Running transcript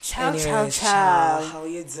Ciao, ciao, Anyways, ciao. How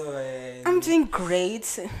you doing? I'm doing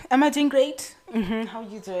great. Am I doing great? How are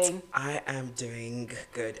you doing? I am doing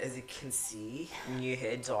good, as you can see. New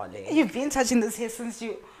hair, darling. You've been touching this hair since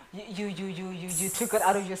you took it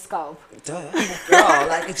out of your scalp. Duh, girl,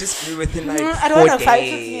 like it just grew within like I 4 don't want to fight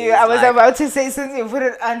with days. you. I was like, about to say since you put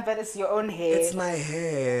it on, but it's your own hair. It's my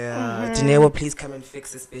hair. Dinewo, please come and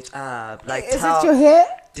fix this bitch up. Like, Is it your hair?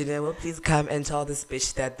 Dinewo, please come and tell this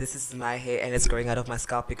bitch that this is my hair and it's growing out of my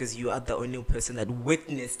scalp because you are the only person that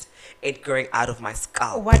witnessed it growing out of my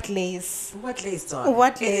scalp. What lace? What lace, darling?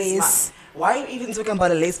 What It is lace? why are you even talking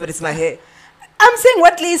about a lace, but it's my hair? I'm saying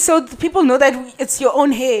what lace so people know that it's your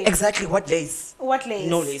own hair. Exactly, what lace? What lace?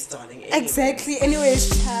 No lace, darling. Anyways. Exactly.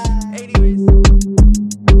 Anyways,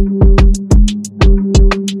 Anyways.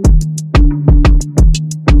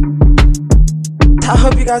 I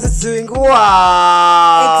hope you guys are doing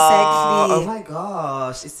well. Exactly. Oh my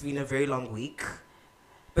gosh, it's been a very long week.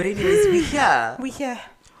 But anyways, we're here. we here.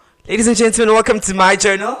 Ladies and gentlemen, welcome to my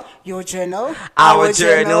journal. Your journal. Our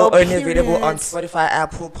journal, only available period. on Spotify,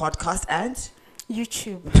 Apple Podcast, and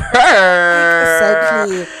YouTube.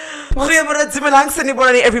 Exactly. Exactly.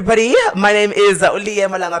 Everybody, my name is Uliye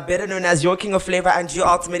Malanga, better known as your king of flavor and your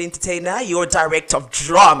ultimate entertainer, your director of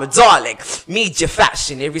drama, darling. Media,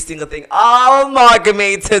 fashion, every single thing, all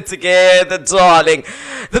amalgamated together, darling.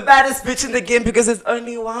 The baddest bitch in the game because there's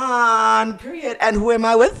only one, period. And who am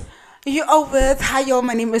I with? You are with, hi yo,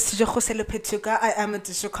 my name is Singlehood Pet Peeves. I am a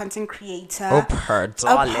digital content creator, Oh, per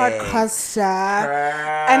darling. a podcaster,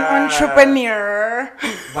 an entrepreneur.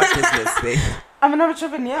 What business, babe? I'm an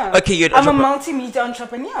entrepreneur. Okay, you're an I'm a entrepreneur. multimedia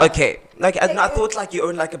entrepreneur. Okay, like I thought like you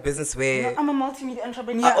own like a business where I'm a multimedia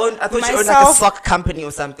entrepreneur. I thought you own like a sock company or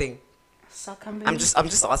something. Sock company. I'm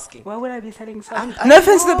just asking. Why would I be selling socks? I No don't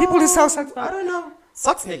offense to the people who know. sell socks. I don't know.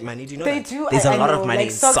 Socks make money. Do you know They that? do. There's I a lot know, of money like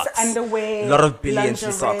in socks, socks. underwear, A lot of billions in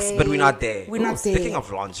lingerie. socks, but we're not there. We're not there. Speaking of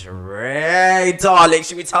lingerie, darling,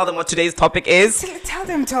 should we tell them what today's topic is? Tell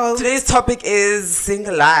them, tell. Today's topic is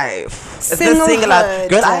single life. Singlehood. Single life.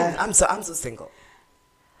 Girl, I'm so single.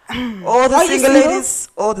 All the Are you single single? ladies,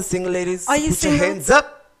 all the single ladies, Are you put single? your hands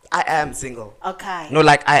up. I am single. Okay. No,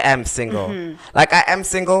 like I am single. Like I am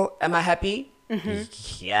single. Am I happy?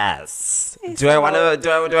 Yes. Do I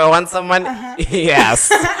want someone? Yes.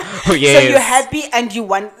 Oh, yes. So you're happy and you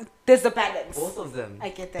want. There's a balance. Both of them. I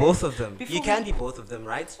get that. Both of them. Before You can be both of them,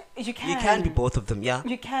 right? You can. You can be both of them, yeah.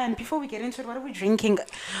 You can. Before we get into it, what are we drinking?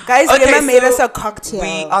 Guys, Okay, Emma made so us a cocktail.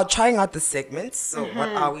 We are trying out the segment. So what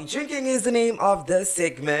are we drinking is the name of the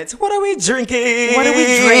segment. What are we drinking? What are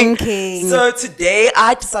we drinking? So today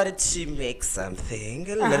I decided to make something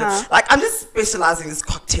a little, like I'm just specializing this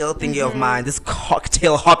cocktail thingy of mine, this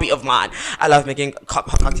cocktail hobby of mine. I love making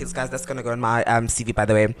cocktails, guys. That's gonna go on my CV, by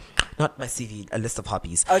the way. Not my CV, a list of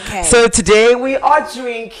hobbies. Okay. So today we are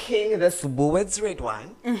drinking this Wood's red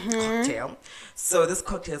wine cocktail. So this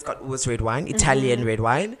cocktail's got Wood's red wine, Italian red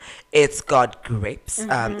wine. It's got grapes.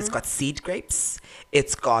 It's got seed grapes.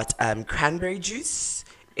 It's got cranberry juice.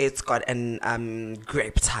 It's got an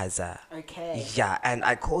grape tizer. Okay. Yeah, and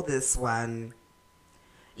I call this one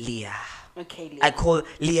Leah. Okay, Leah. I call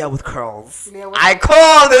Leah with curls. Leah with- I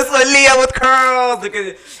call this one Leah with curls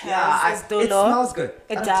because Yes, it Dolo. smells good.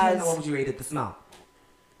 It Out of 10, does. what would you rate it? The smell?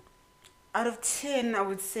 Out of 10, I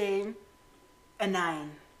would say a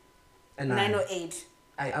 9. A 9 or 8.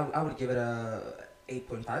 I would give it a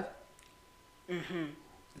 8.5.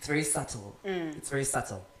 It's very subtle. It's very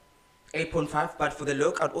subtle. 8.5, but for the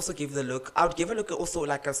look, I'd also give the look. I would give a look also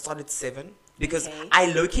like a solid 7 because Okay. I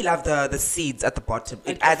low-key love the seeds at the bottom.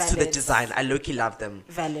 It Okay, adds to the valid. design. I low-key love them.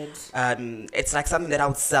 Valid. It's like something that I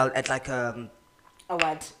would sell at like A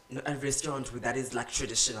what? a restaurant that is like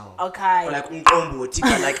traditional. Okay. Or like umqombo,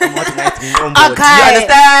 tika, like a modernized umqombo. Okay. Do you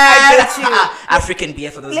understand? I get you. African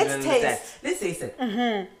beer for those Let's who don't understand. taste. Let's taste it.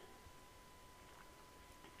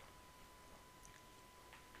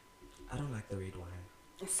 I don't like the red wine.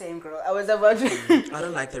 Same girl. I was about to. I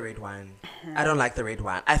don't like the red wine. I don't like the red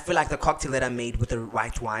wine. I feel like the cocktail that I made with the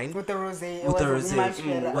white wine, With the rosé. It with the was rosé, much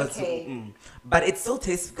better. was, Okay. but it still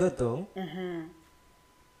tastes good though.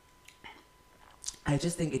 I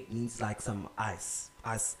just think it needs like some ice.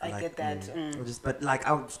 I like, get that. But like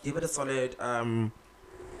I would give it a solid 7.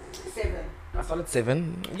 a solid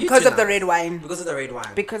 7 Because of the red wine. Because of the red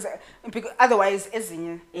wine. Because otherwise,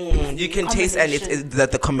 isn't it? You can taste and Combination.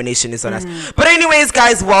 that the combination is so nice. But anyways,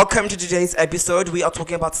 guys, welcome to today's episode. We are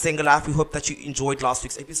talking about single life. We hope that you enjoyed last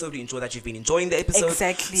week's episode. We enjoy that you've been enjoying the episode.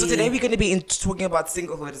 Exactly. So today we're going to be talking about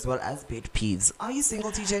singlehood as well as pet peeves. Are you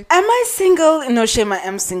single, TJ? Am I single? No, shame, I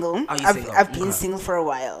am single. Are you I've, single? I've been Okay. single for a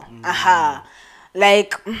while.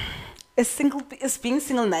 Like, is being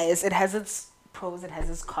single nice? It has its pros, it has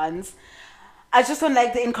its cons. I just don't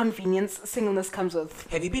like the inconvenience singleness comes with.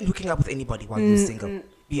 Have you been hooking up with anybody while you're single?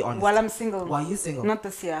 Be honest. While I'm single. While you're single? Not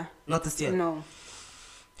this year. Not this year? No.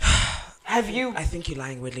 Have you? I think you're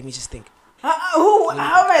lying. Wait, let me just think. How am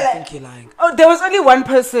I I like? think you're lying. Oh, there was only one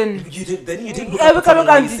person. You did. Then you did hook Yeah, up with someone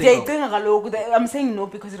while you're single. I'm saying no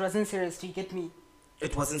because it wasn't serious. Do you get me?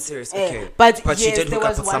 It wasn't serious. Okay. But you yes, did there hook up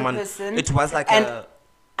was with one someone. person, It was like and a.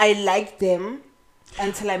 I liked them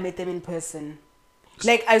until I met them in person.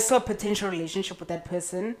 Like I saw a potential relationship with that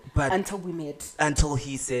person But- until we met. Until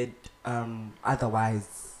he said otherwise.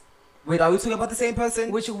 Wait, are we talking about the same person?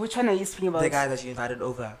 Which one are you speaking about? The guy that you invited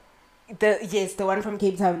over. The one from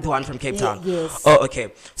Cape Town. The one from Cape Town. Yes. Oh,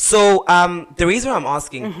 okay. So the reason I'm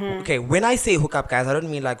asking, Mm-hmm. okay, when I say hook up, guys, I don't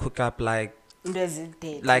mean like hook up like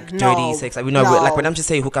dirty No. sex. I mean, no, like when I'm just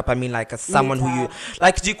saying hook up, I mean like someone who you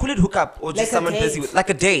like. Do you call it hook up or just Like a someone busy date. with, like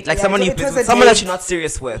a date, like Yeah, someone it you're was busy a with, someone that date. you're not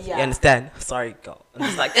serious with? Yeah. You understand? Sorry, girl. I'm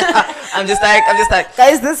just like, I'm just like,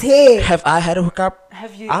 Guys, this hair. have I had a hookup?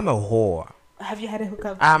 Have you? I'm a whore. Have you had a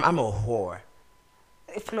hookup? I'm a whore.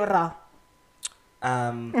 Flora.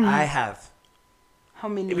 I have. How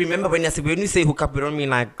many? Remember when we say hookup, we don't mean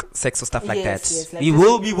like sex or stuff like Yes, that. yes,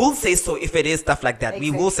 like we will say so if it is stuff like that. We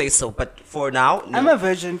will Exactly. say so, but for now, no. I'm a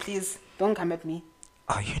virgin. Please don't come at me.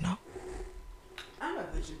 Are you now? I'm a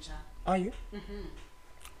virgin, child. Are you?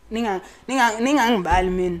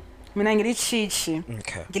 Ningangibali mina. Mina ngilichichi.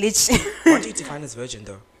 Okay. Ngilichi. What do you define as virgin,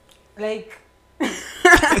 though? Like,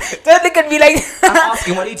 don't look at me like. I'm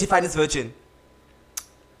asking, what do you define as virgin?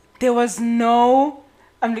 There was no.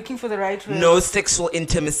 I'm looking for the right word. No sexual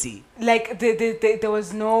intimacy. Like there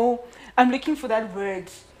was no. I'm looking for that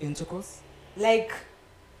word. Intercourse? Like,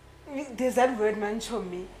 there's that word, man, show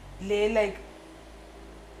me. Like,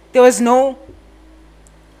 there was no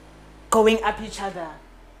going up each other.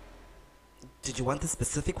 Did you want the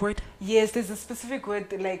specific word? Yes, there's a specific word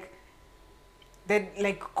that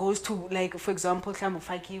goes to, like, for example,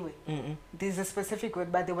 fakiwe. There's a specific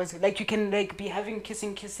word, but there was like you can like be having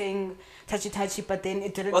kissing, touchy, but then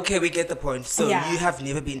it didn't. Okay, we get the point. So Yeah. you have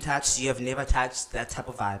never been touched. You have never touched that type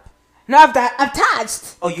of vibe. No, I've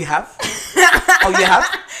touched. Oh, you have? Oh, you have?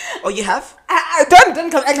 Oh, you have? I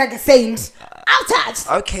don't come act like a saint. I've touched.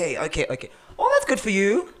 Okay. Oh, that's good for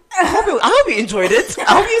you. I hope you enjoyed it. I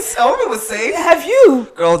hope it was safe. Have you?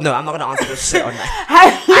 Girl, no, I'm not gonna answer this shit on that.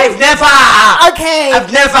 Have you? I've never. Okay.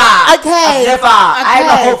 I've never. Okay. I've never. Okay. I'm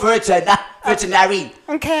a whole virgin. Virginary.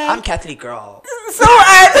 Okay. I'm Catholic, girl. So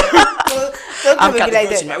don't I'm come at me Catholic like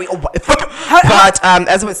that. virginary. Oh, but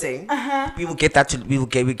as I was saying, we will get back to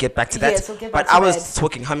that. Yes, we'll get but back I to was that.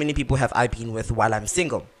 talking. How many people have I been with while I'm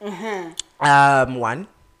single? 1,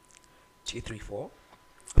 2, 3, 4.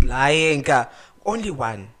 Lying. Only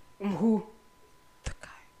one. Who? The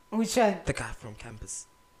guy. Which one? The guy from campus.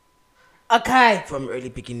 Okay. From early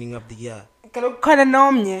beginning of the year. Khona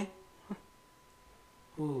nomnye.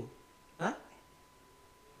 Who? Huh?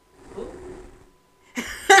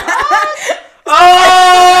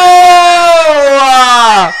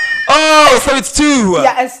 Oh, so it's 2.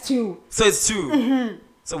 Yeah, it's 2. So it's 2.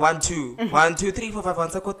 So 1, 2. 1, 2, 3, 4, 5.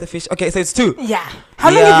 Once I caught the fish. Okay, so it's 2. Yeah. How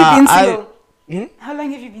long have you been single? Hmm? How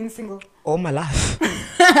long have you been single? All my life.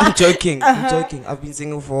 I'm joking. I'm joking. I've been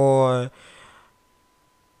single for.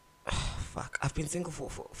 Fuck. I've been single for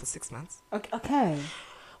 6 months. Okay.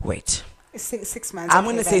 Wait. 6 months. I'm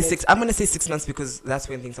okay, gonna say valid. 6. I'm gonna say 6 months because that's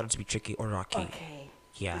when things started to be tricky or rocky. Okay.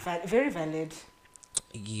 Yeah. Very valid.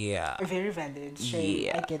 Yeah. Very valid. Sure.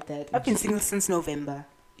 Yeah. I get that. I've been single since November.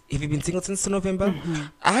 Have you been single since November?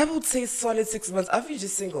 I would say solid 6 months. I've been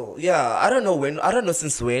just single. Yeah, I don't know when. I don't know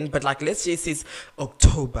since when, but like let's just say it's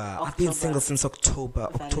October. I've been October. single since October.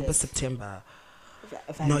 Valid. October, September.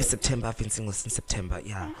 Valid. No, it's September. I've been single since September.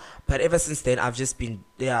 Yeah, but ever since then, I've just been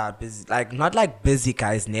busy. Like not like busy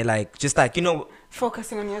guys, like just like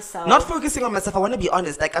Focusing on yourself. not focusing on myself. I want to be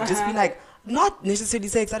honest. Like I've just been like not necessarily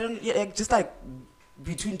sex. I don't like just like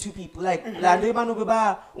between two people. Like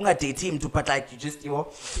date him too, but like you just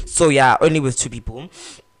So yeah, only with 2 people.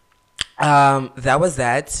 That was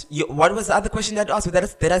that. What was the other question that I asked?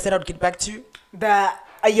 That I said I'd get back to.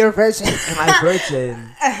 You're a virgin. Am I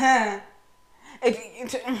virgin?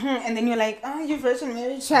 And then you're like, oh, you're virgin,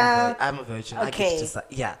 Mary child. I'm a virgin. Okay. I just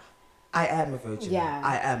yeah. I am a virgin. Yeah.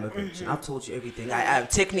 I am a virgin. I've told you everything. I am.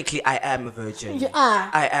 Technically, I am a virgin. You are.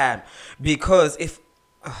 I am. Because if...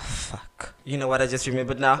 Oh, fuck. You know what I just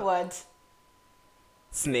remembered now? What?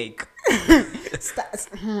 Snake.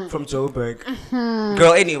 Mm-hmm. From Joburg.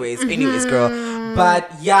 Girl, anyways, girl.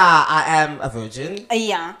 But yeah, I am a virgin.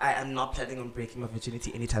 Yeah. I am not planning on breaking my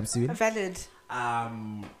virginity anytime soon. Valid.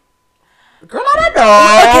 Girl, I don't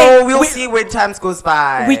know. Okay, We'll see when times goes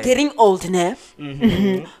by. We're getting old now.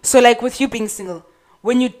 So like with you being single,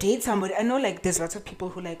 when you date somebody, I know like there's lots of people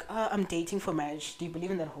who like, I'm dating for marriage. Do you believe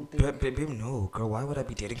in that whole thing? Babe, no, girl. Why would I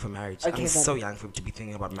be dating for marriage? Okay, I'm so young to be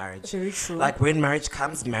thinking about marriage. Very true. Like when marriage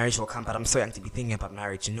comes, marriage will come. But I'm so young to be thinking about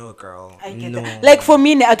marriage. No, girl. I get no. that. Like for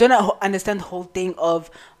me, I don't understand the whole thing of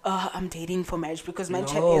I'm dating for marriage because my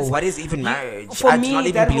chat is. What is even marriage? For I me, do not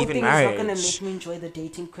even that whole believe thing in is not marriage. gonna make me enjoy the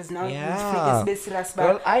dating because now Yeah. it's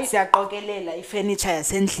Girl, furniture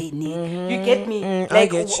you get me? I Like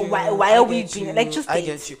get you. why I are we get doing you. like just I date?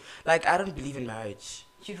 get you. Like I don't believe in marriage.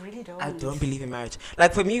 You really don't. I don't believe in marriage.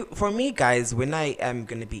 Like for me, guys, when I am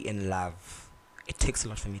gonna be in love, it takes a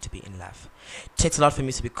lot for me to be in love. It takes a lot for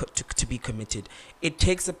me to be to be committed. It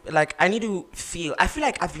takes like I need to feel. I feel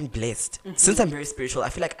like I've been blessed since I'm very spiritual. I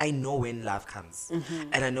feel like I know when love comes,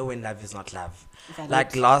 and I know when love is not love. Valid.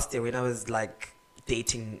 Like last year when I was like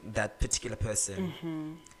dating that particular person.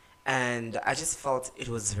 And I just felt it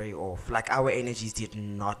was very off. Like our energies did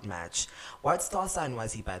not match. What star sign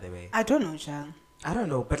was he, by the way? I don't know, Jan. I don't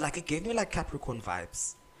know, but like it gave me like Capricorn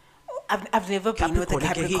vibes. I've never been with a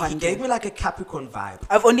Capricorn. He gave me like a Capricorn vibe.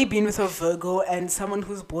 I've only been with a Virgo and someone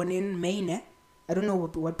who's born in May, ne? I don't know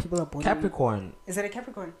what people are born Capricorn. in. Is that a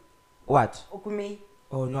Capricorn? What? Okume.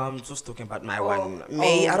 Oh no, I'm just talking about my one.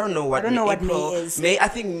 May. I don't know what. I don't know what April. May is. May. I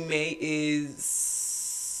think May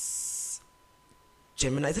is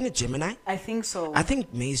Gemini. Isn't it Gemini? I think so. I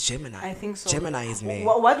think May is Gemini. I think so. Gemini is May.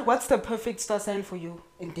 What's the perfect star sign for you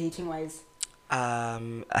in dating wise?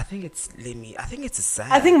 I think it's Lemmy. I think it's a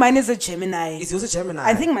sign. I think mine is a Gemini. Is yours a Gemini?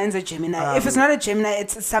 I think mine's a Gemini. If it's not a Gemini,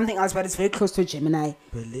 it's something else, but it's very close to a Gemini.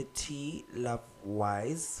 Ability, love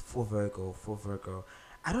wise for Virgo.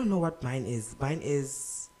 I don't know what mine is. Mine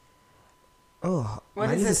is. Oh, What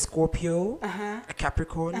mine is is a it? Scorpio, a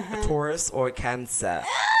Capricorn, a Taurus, or a Cancer.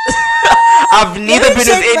 I've neither been with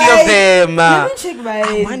any of them. Let me check mine.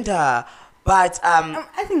 I wonder, but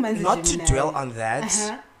I think mine's a not Gemini. to dwell on that.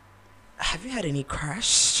 Uh-huh. Have you had any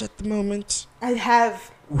crush at the moment? I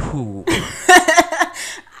have. Who?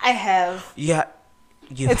 I have. Yeah,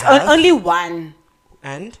 you It's have. only one.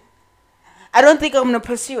 And I don't think I'm gonna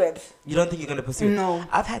pursue it. you don't think you're gonna pursue it? No.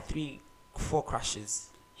 I've had 4 crushes.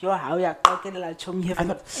 You've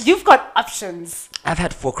got options. I've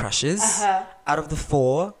had 4 crushes. Uh-huh. Out of the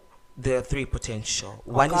 4, there are 3 potential.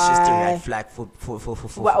 One is just a red flag for.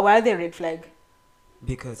 Why are they red flag?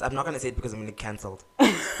 Because I'm not gonna say it because I'm gonna get cancelled.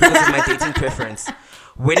 Because of my dating preference.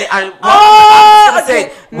 When it, I, well, Oh, I'm gonna okay.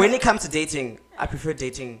 say when it comes to dating, I prefer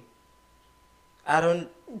dating. I don't.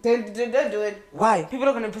 Don't do it. Why? People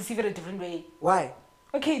are gonna perceive it a different way. Why?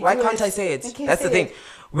 Okay. Why do can't I say it? Okay, That's the say thing. it.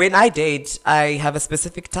 When I date, I have a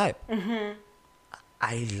specific type.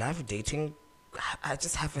 I love dating. I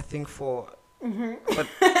just have a thing for. But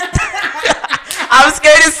I'm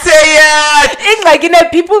scared to say it. It's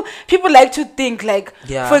like people like to think like,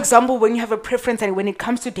 Yeah. for example, when you have a preference and when it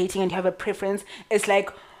comes to dating and you have a preference, it's like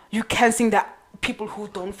you canceling the people who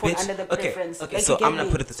don't fall under the preference. Okay, Like, so you get I'm gonna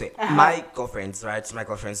me? put it this way: Uh-huh. my girlfriends,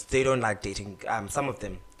 they don't like dating. Some of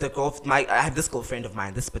them, I have this girlfriend of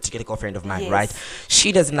mine, this particular girlfriend of mine, Yes. right?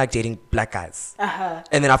 She doesn't like dating black guys. Uh-huh.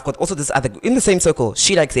 And then I've got also this other in the same circle.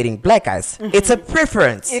 She likes dating black guys. It's a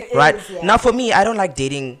preference, It right? is, yeah. Now for me, I don't like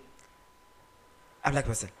dating a black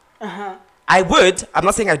person. Uh-huh. I would. I'm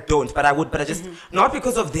not saying I don't, but I would. But I just not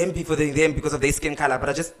because of them, because of their skin color. But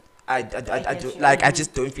I get do you. like. I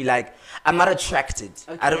just don't feel like I'm not attracted.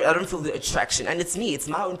 Okay. I don't feel the attraction, and it's me. It's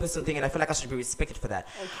my own personal thing, and I feel like I should be respected for that.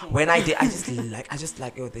 Okay. When I did, I just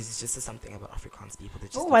like. Oh, this is just something about Afrikaans people.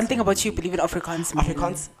 That just One thing about you, believe in Afrikaans. man.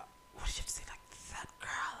 Afrikaans. What did you have to say like that,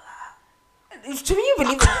 girl? To me, you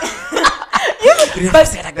believe. You don't have But to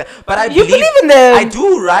say it like that. But I you believe in them. I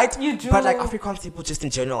do, right? You do. But like Afrikaans people, just in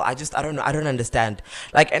general, I don't know. I don't understand.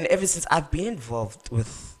 Like, and ever since I've been involved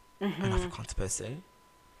with an Afrikaans person,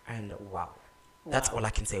 and wow. That's all I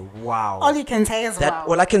can say. Wow. All you can say is wow.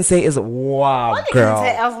 All I can say is wow, All you can girl.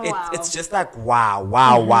 say is wow. It's just like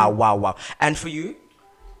wow. And for you?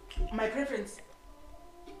 My preference.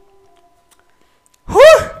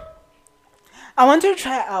 Whew! I want to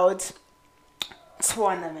try out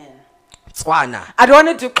Tswana, man. Tswana. I don't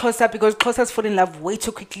want to do close up because close ups fall in love way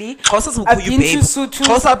too quickly. Xhosas will I've call you been babe. to Sotho-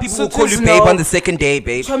 Xhosa people will call you Sotho's babe no. on the second day,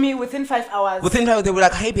 babe. Show me within 5 hours. Within time, they were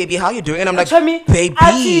like, "Hey, baby, how you doing?" And I'm like, Show me, "Baby,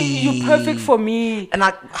 Auntie, you perfect for me. And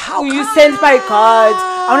like, how You come? sent by God.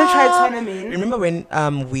 I want to try Tswana, man. Remember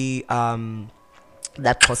when we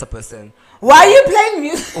that Xhosa person? Why are you playing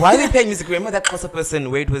music? Why are they playing music? Remember that Xhosa person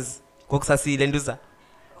where it was Koksasi Lenduza?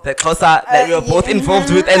 that Xhosa that we were both involved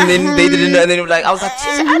with, and then they didn't know, and then we were like, I was like,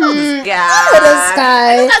 I know this guy. This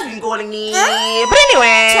guy. This guy's been calling me. But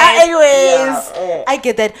anyway. Anyways, I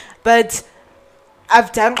get that. But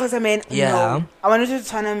I've done Xhosa men, no. I wanted to do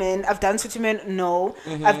Tswana men. I've done Sotho men, no.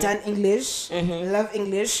 I've done English. Love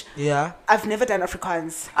English. Yeah. I've never done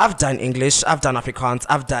Afrikaans. I've done English. I've done Afrikaans.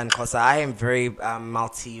 I've done Xhosa. I am very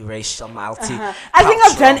multi-racial, I think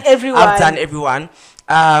I've done everyone. I've done everyone.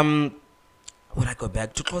 Would I go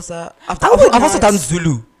back to Xhosa? I've also done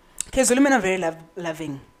Zulu. Okay, Zulu men are very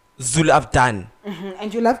loving. Zulu, I've done.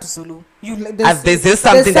 And you loved Zulu. There's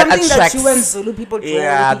something that attracts. That you and Zulu people draw.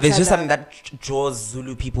 Yeah, there's just something that draws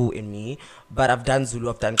Zulu people in me. But I've done Zulu,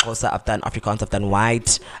 I've done Xhosa, I've done Afrikaans, I've done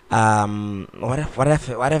white.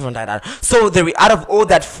 Whatever I done. So out of all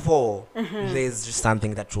that 4, there's just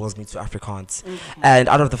something that draws me to Afrikaans. And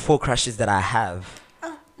out of the 4 crushes that I have,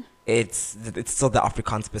 it's still the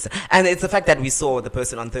Afrikaans person. And it's the fact that we saw the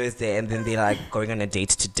person on Thursday and then they're like going on a date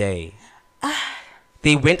today.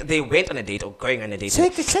 They went on a date or going on a date.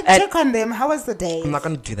 Check on them. How was the day? I'm not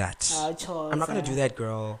gonna do that. I'm not gonna do that,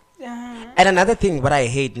 girl. Uh-huh. And another thing, what I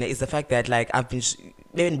hate is the fact that like I've been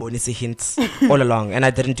maybe bonus hints all along, and I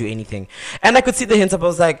didn't do anything. And I could see the hints. I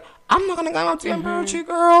was like, I'm not gonna come out to you and approach you,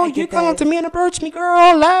 girl. You come out to me and approach me,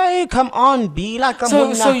 girl. Like, come on, be like, come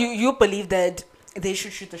on. So you believe that they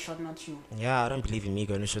should shoot the shot, not you? Yeah, I don't believe in me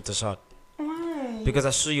going to shoot the shot. Why? Because I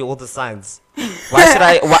show you all the signs. Why should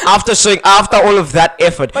I? After all of that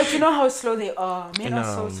effort? But you know how slow they are. Men are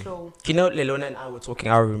so slow. You know, Lelona and I were talking.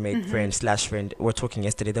 Our roommate friend were talking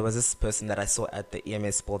yesterday. There was this person that I saw at the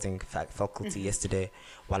EMS building faculty yesterday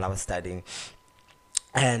while I was studying,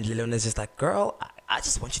 and Lelona's just like, "Girl, I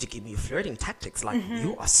just want you to give me your flirting tactics. Like,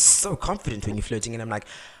 you are so confident when you're flirting." And I'm like,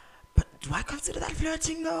 but do I consider that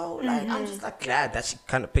flirting though? Like, I'm just like glad that she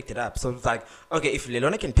kind of picked it up. So it's like, okay, if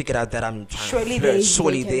Lelona can pick it out that I'm trying to flirt,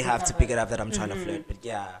 surely they have to pick it up that I'm trying to flirt. But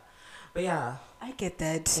yeah. I get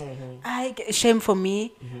that. Shame for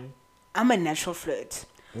me. I'm a natural flirt.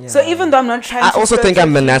 Yeah. So even though I'm not trying to also think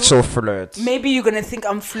I'm a natural flirt. Maybe you're going to think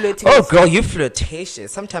I'm flirting. Oh, girl, you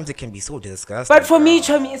flirtatious. Sometimes it can be so disgusting. But for me,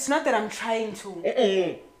 Chomi, it's not that I'm trying to.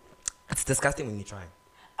 It's disgusting when you're trying.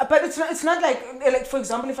 But it's not like for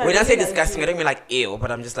example, if I when I say disgusting, I don't mean like ew,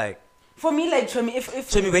 but I'm just like, for me, like Chomi, if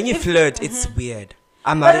Chomi, when you flirt, it's weird.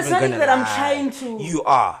 I'm not even gonna lie. But it's not that I'm trying to. You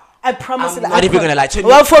are. I promise. I'm not even gonna lie. Chomi,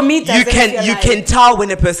 well, for me, you can tell when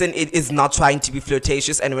a person is not trying to be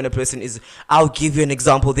flirtatious, and when a person is. I'll give you an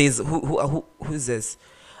example. There's who's this?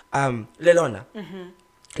 Lelona.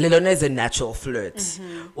 Lelona is a natural flirt.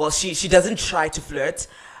 Well, she doesn't try to flirt.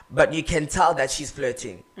 But you can tell that she's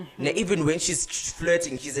flirting. Now, even when she's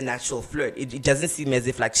flirting, she's a natural flirt. It doesn't seem as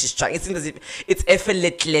if like she's trying. It seems as if it's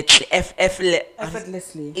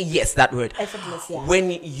effortlessly. Yes, that word. Effortless, yeah.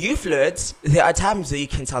 When you flirt, there are times where you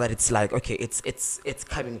can tell that it's like, okay, it's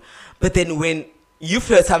coming. But then when you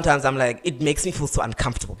flirt, sometimes I'm like, it makes me feel so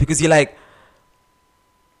uncomfortable because you're like,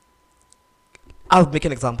 I'll make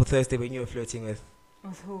an example. Thursday when you were flirting with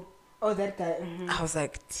who? Oh, that guy. I was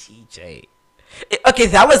like, TJ. Okay,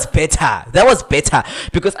 that was better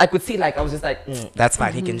because I could see like I was just like that's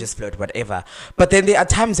fine, he can just flirt whatever. But then there are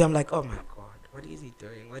times where I'm like, oh my god, what is he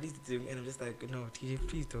doing? And I'm just like, no, TJ,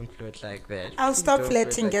 please don't flirt like that. I'll stop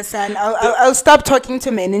flirting, yes, and I'll stop talking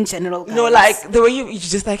to men in general, guys. No, like the way you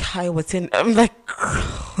just like, hi, what's in? I'm like,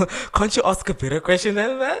 can't you ask a better question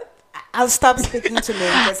than that? I'll stop speaking to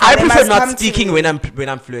men. I prefer not speaking when I'm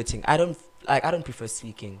flirting. I don't prefer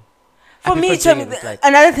speaking. For me,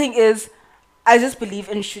 another thing is, I just believe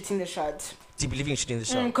in shooting the shot. Do you believe in shooting the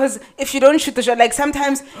shot? Because if you don't shoot the shot, like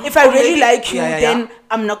sometimes if I really like you, then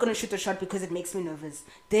I'm not going to shoot the shot because it makes me nervous.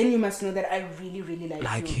 Then you must know that I really, really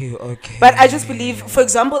like you. Okay. But I just believe, for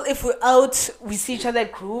example, if we're out, we see each other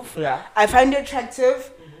at Groove, I find you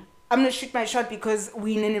attractive, I'm going to shoot my shot because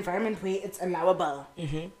we're in an environment where it's allowable.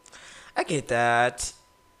 I get that.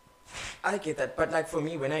 But like for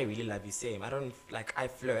me, when I really love you, same. I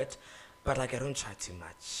flirt, but like I don't try too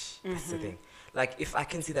much. That's the thing. Like, if I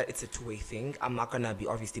can see that it's a two-way thing, I'm not going to be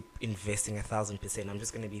obviously investing 1,000%. I'm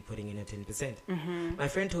just going to be putting in a 10%. My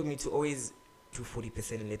friend told me to always do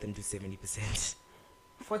 40% and let them do 70%.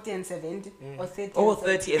 40 and 70? Or 30 Oh,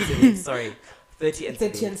 30 and 70, sorry. 30 and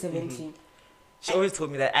 70. 30 and 70. She always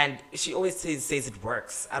told me that, and she always says it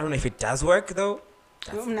works. I don't know if it does work, though.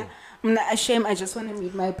 I'm not ashamed. I just want to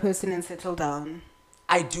meet my person and settle down.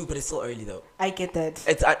 I do, but it's still early, though. I get that.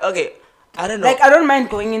 It's okay. I don't know. Like, I don't mind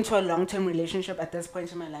going into a long-term relationship at this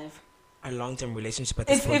point in my life. A long-term relationship at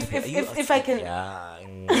this point? If I can... Yeah.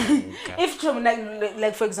 If,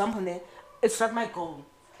 like, for example, it's not my goal.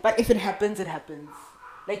 But if it happens, it happens.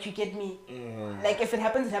 Like, you get me? Like, if it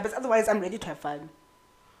happens, it happens. Otherwise, I'm ready to have fun.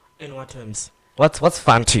 In what terms? What's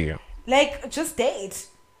fun to you? Like, just date.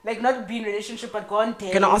 Like, not be in a relationship, but go on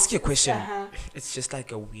date. Can I ask you a question? Uh-huh. It's just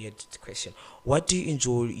like a weird question. What do you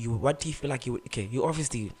enjoy? What do you feel like you would? Okay, you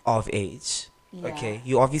obviously are of age. Yeah. Okay,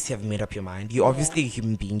 you obviously have made up your mind. You're obviously a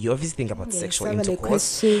human being. You obviously think about sexual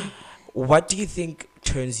intercourse. What do you think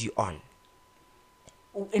turns you on?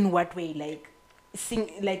 In what way? Like,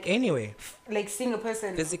 Anyway, like seeing a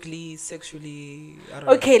person physically, sexually. I don't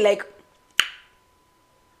know. Okay, like,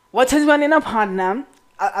 what turns me on in a partner?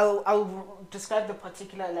 I'll describe the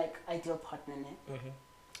particular like ideal partner.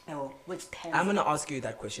 Oh, which terms? I'm gonna ask you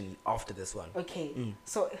that question after this one. Okay,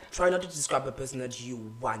 so Try not to describe a person that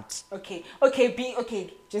you want. okay.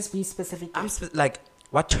 Just be specific. Like,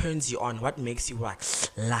 what turns you on? What makes you like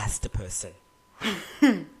last the person?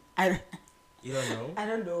 I You don't know.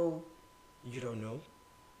 don't know. You don't know.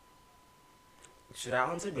 Should I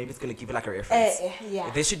answer? Maybe it's gonna give you like a reference. Yeah.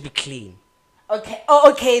 They should be clean. Okay.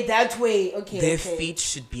 Oh, okay. That way. Okay. Their okay. feet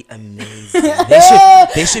should be amazing.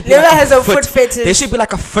 They should be Never like has a foot fetish. They should be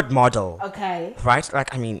like a foot model. Okay. Right?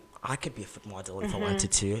 Like, I mean, I could be a foot model if I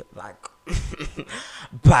wanted to. Like,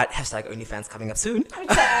 but hashtag OnlyFans coming up soon.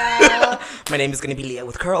 My name is gonna be Leah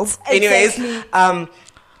with curls. Exactly. Anyways,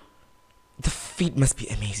 the feet must be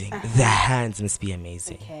amazing. The hands must be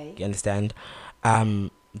amazing. Okay. You understand?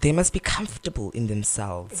 They must be comfortable in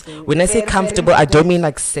themselves. Very, When I say very, comfortable, very I don't mean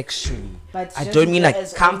like sexually. But I just don't mean like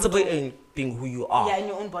as comfortable own- in being who you are. Yeah, in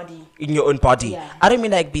your own body. In your own body. Yeah. I don't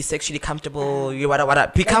mean like be sexually comfortable. You whatever. Be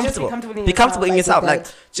Like, just be comfortable. comfortable in Be comfortable in yourself, yourself. I Like,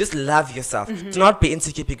 get just love yourself. Do not be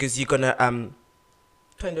insecure because you're gonna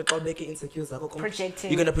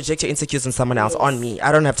Projecting. You're gonna project your insecurities on someone else, on me.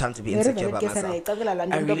 I don't have time to be insecure about myself.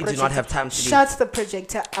 I really do not have time to be- Shut the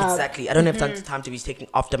projector up. Exactly. I don't have time to be taking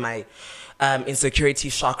after my insecurity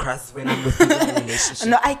chakras when I'm with people in a relationship.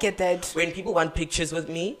 No, I get that. When people want pictures with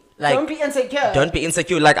me, like, Don't be insecure. don't be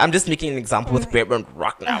insecure. Like, I'm just making an example with Bretman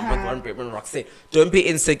Rock now. With one Bretman Rock say, don't be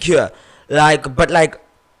insecure. Like, but like,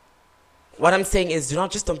 what I'm saying is,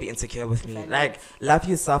 don't be insecure with me. Like, love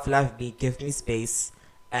yourself, love me, give me space,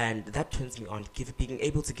 and that turns me on. Being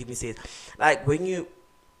able to give me space. Like, when you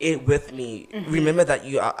with me, remember that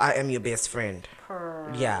I am your best friend.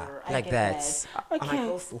 Yeah, I like get that. Okay. My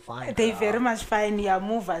girl's so fine. They very much fine. Yeah,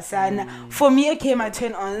 move us. And for me, okay, my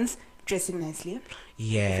turn ons dressing nicely. Very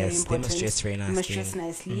Yes, they important. must dress very They nicely. must dress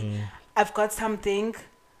nicely. I've got something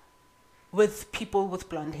with people with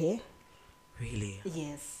blonde hair. Really?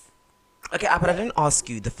 Yes. Okay, but I didn't ask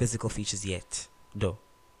you the physical features yet, though.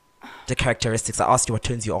 The characteristics. I asked you what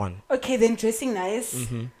turns you on. Okay, then dressing nice,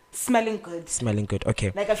 smelling good. Smelling good.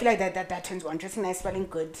 Okay. Like, I feel like that turns on. Dressing nice, smelling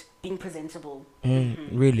good, being presentable.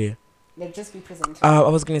 Really? Like, just be presentable. I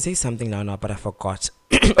was gonna say something now, but I forgot.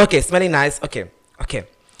 Okay, smelling nice. Okay.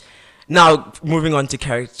 Now moving on to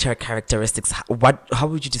characteristics. How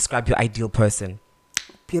would you describe your ideal person?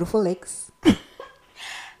 Beautiful legs.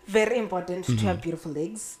 Very important to have beautiful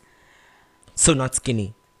legs. So not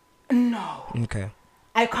skinny. No. Okay.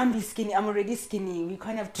 I can't be skinny. I'm already skinny. We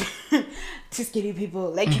can't have two skinny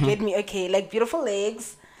people. Like, you get me? Okay, like, beautiful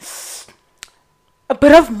legs. A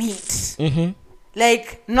bit of meat.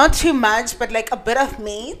 Like, not too much, but like a bit of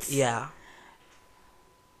meat. Yeah.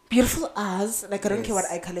 Beautiful eyes. Like, I don't care what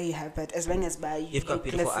Yes. eye color you have, but as long as You've got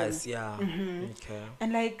beautiful glisten. eyes. Yeah. Okay.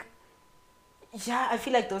 And like, yeah, I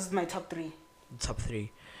feel like those are my top 3. Top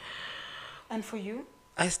 3. And for you?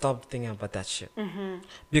 I stopped thinking about that shit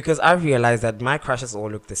because I realized that my crushes all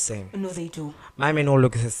look the same. No, they do. My men all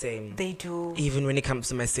look the same. They do. Even when it comes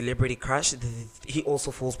to my celebrity crush, he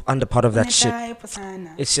also falls under part of that shit.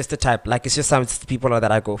 It's just the type. Like, it's just some people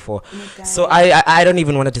that I go for. So I don't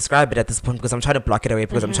even want to describe it at this point because I'm trying to block it away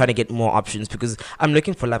because I'm trying to get more options because I'm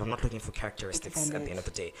looking for love. I'm not looking for characteristics at the end of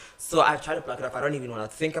the day. So I try to block it off. I don't even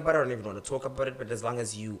want to think about it. I don't even want to talk about it. But as long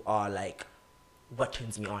as you are like, what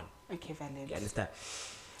turns me on? Okay, valid. You understand?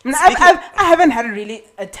 No, I haven't had really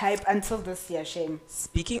a type until this year, shame.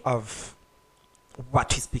 Speaking of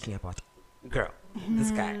what he's speaking about, girl,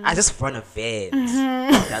 this guy, I just run a vet.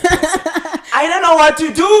 That person. I don't know what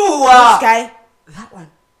to do. Which guy? That one.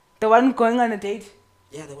 The one going on a date?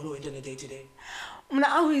 Yeah, the one who went on a date today. I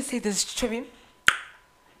always say this, Chubby.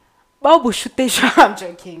 I'm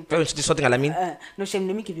joking. No, shame,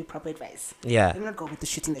 let me give you proper advice. Yeah. Let me not go with the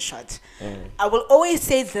shooting the shot. I will always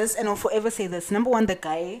say this and I'll forever say this. Number one, the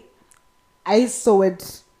guy, I saw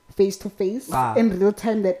it face to face in real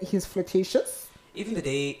time that he's flirtatious. Even the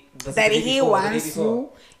day that he wants you.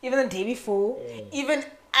 Even the day before. Even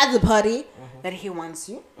at the party that he wants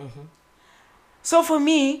you. So for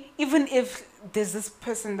me, even if there's this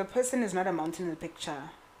person, the person is not a mountain in the picture.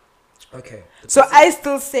 Okay. So I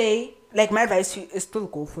still say, like, my advice to you is still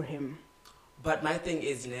go for him. But my thing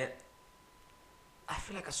is, I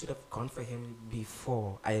feel like I should have gone for him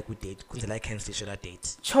before I would date. Because I cancel should I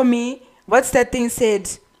date? Chomi, what's that thing said?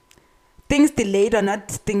 Things delayed are not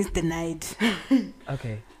things denied.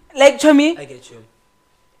 Okay. Like, Chomi. I get you.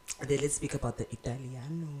 Then let's speak about the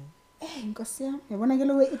Italiano. Italian,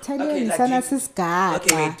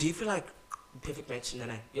 okay, wait, do you feel like perfect match? No,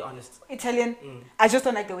 be honest. Italian? I just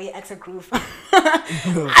don't like the way he acts a groove.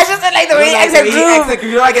 I just don't like the way he acts a groove.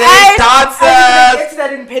 You don't like it dancer. I will get to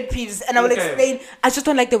that in pet peeves and I will explain. I just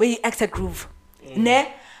don't like the way he acts a groove.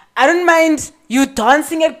 Ne? I don't mind you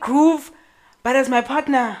dancing a groove, but as my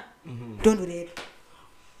partner, don't do that.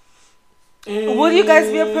 Will you guys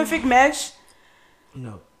be a perfect match?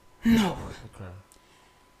 No. No. Okay.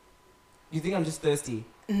 You think I'm just thirsty?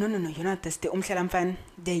 No, you're not thirsty. I'm fan.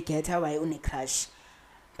 They get how I own a crush.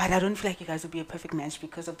 But I don't feel like you guys would be a perfect match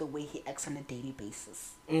because of the way he acts on a daily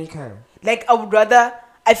basis. Okay. Like, I would rather...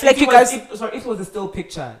 I feel like you guys... If it was a still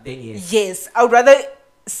picture, then yes. Yes. I would rather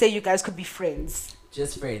say you guys could be friends.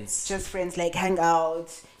 Just friends. Just friends, like hang out.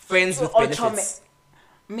 Friends with benefits.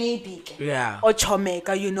 Maybe. Yeah. Or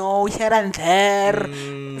chomeka, here and there.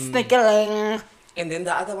 Snickling. And then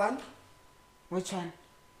the other one? Which one?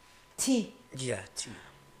 T. Yeah, T.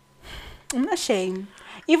 I'm not ashamed.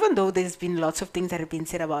 Even though there's been lots of things that have been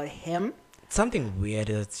said about him. Something weird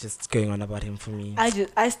is just going on about him for me.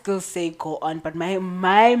 I still say go on, but my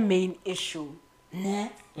main issue is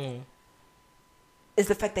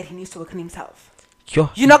the fact that he needs to work on himself.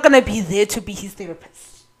 You're not going to be there to be his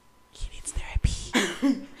therapist. He needs therapy.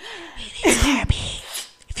 He needs therapy.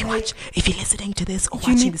 If you're listening to this or you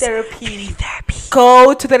watching need this, therapy. you need therapy.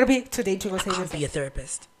 Go to therapy today to go say this. Be a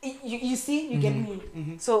therapist. You see? You get me?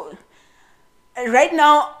 So, right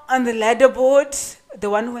now on the ladder board, the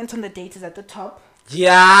one who went on the date is at the top.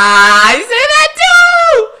 Yeah, I say that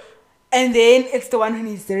too. And then it's the one who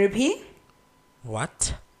needs therapy.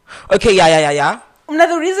 What? Okay, yeah.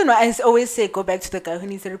 Another reason why I always say go back to the guy who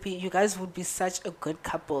needs therapy, you guys would be such a good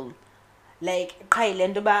couple. Like,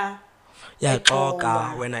 yeah,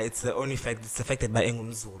 like, when it's the only fact, it's affected by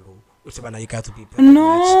Engum Zulu. Which one you got to be perfect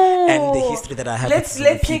no. match. And the history that I have let's with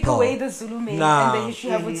Zulu take people. away the Zulu men and the issue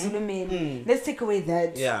you have with Zulu men. Let's take away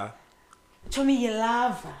that. Yeah. Chomi, you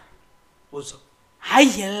love. Ucho. Hi,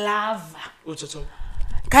 you love. Ucho.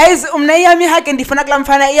 Guys, yami hake ndifuna kula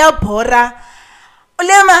mfana iyabhora.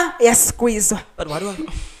 Ulema yasqueezwa. But what do I...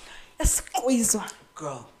 Yasqueezwa.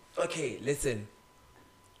 Girl, okay, listen.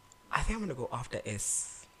 I think I'm gonna go after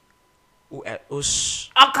S. Ush.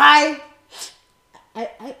 Okay.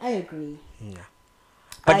 I agree. Yeah.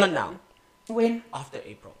 But not now. When? After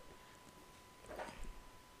April.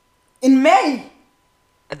 In May?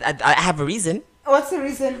 I have a reason. What's the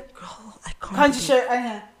reason? Girl, I can't. Can't you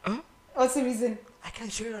share? Huh? What's the reason? I can't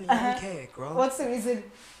share it on your UK, girl. What's the reason?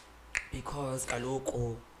 Because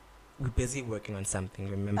we're busy working on something,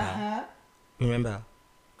 remember? Remember?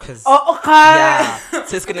 Cause okay. Yeah.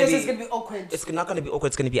 So it's gonna be awkward. It's not gonna be awkward,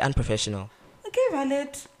 it's gonna be unprofessional. Okay,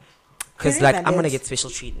 valid. Because like I'm gonna get special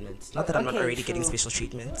treatment. Not that I'm not already getting true. special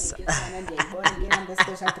treatments. Not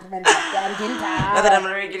Not that I'm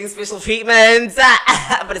already getting special treatments.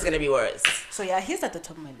 But it's gonna be worse. So yeah, he's at the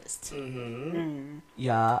top of my list.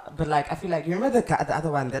 Yeah, but like I feel like you remember the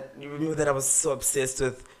other one that I was so obsessed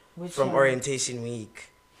with from one? orientation week.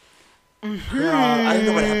 Girl, I don't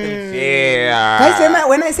know what happened there. Guys, Lema,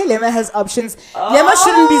 when I say Lema has options, Lema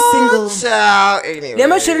shouldn't be single. Child. Anyway.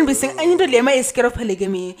 Lema shouldn't be single. I know Lema is scared of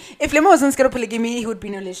polygamy. If Lema wasn't scared of polygamy, he would be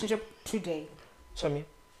in a relationship today. Show me.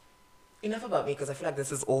 Enough about me, because I feel like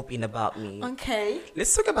this has all been about me. Okay.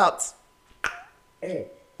 Let's talk about...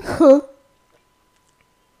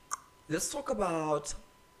 Let's talk about...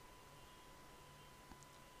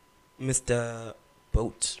 Mr.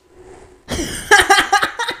 Boat.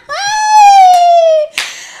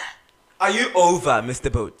 Are you over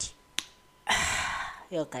Mr. Boat?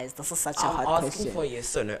 Yo, guys, this is such a I'm hard asking question. for a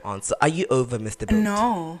yes or no answer. Are you over Mr. Boat?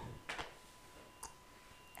 No.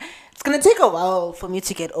 It's gonna take a while for me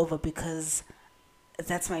to get over because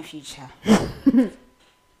that's my future.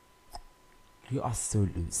 You are so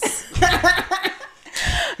loose.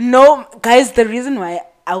 No, guys, the reason why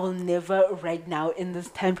I will never right now in this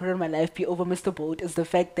time period of my life be over Mr. Boat is the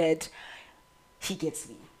fact that he gets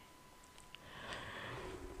me.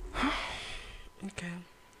 Okay.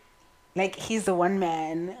 Like, he's the one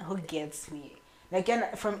man who gets me. Like,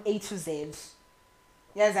 from A to Z.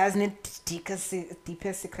 Yes, as net deeper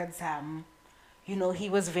secrets. You know, he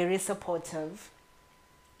was very supportive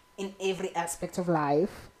in every aspect of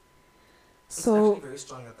life. So very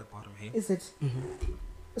strong at the bottom, hey? is it?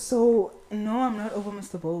 So no, I'm not over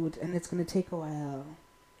Mr. Boat, and it's gonna take a while.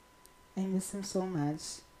 I miss him so much.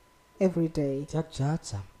 Every day. Jaja.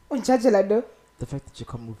 Unjajela The fact that you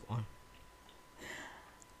can't move on.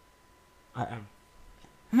 I am.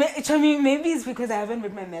 Maybe it's because I haven't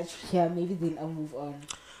met my match. Yeah, maybe then I'll move on.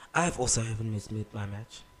 I have also haven't met my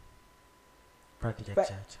match. But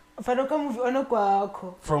Faroka move on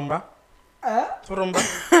kwakho. From ba? From ba?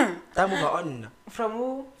 I move on. From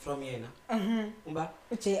who? From yena. Umba?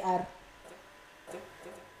 JR.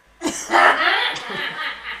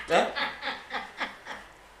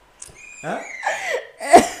 Huh?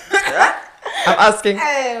 I'm asking.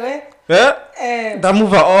 That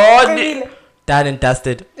move on. Done and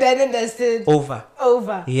dusted. Done and dusted. Over.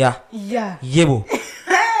 Over. Yeah. Yeah. Yebo.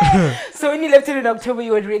 So when you left it in October,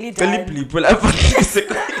 you were really done. People, I 30.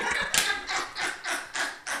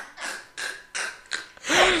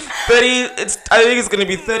 I think it's gonna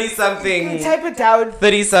be 30 something. Type it down.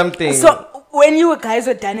 30 something. So when you guys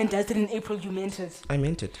were done and dusted in April, you meant it. I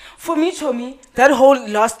meant it. For me, Chomi, that whole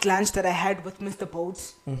last lunch that I had with Mr.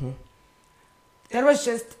 Boat, that was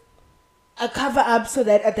just a cover up so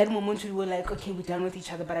that at that moment we were like, okay, we're done with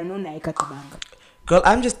each other, but I know Naika Kabanga. Girl,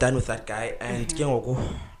 I'm just done with that guy, and who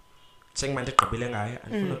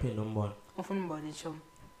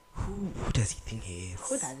does he think he is?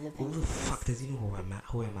 Who does he think? Who the fuck does he know who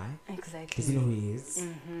am I? Exactly. Does he know who he is?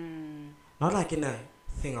 Not like in a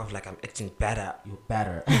thing of like I'm acting better, you're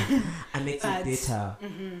better. I'm acting better.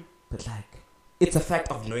 But like, it's a fact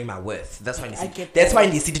of knowing my worth. That's why that's why I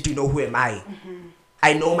needed to know who am I.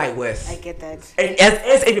 I know my worth. I get that. And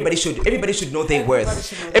as everybody should know their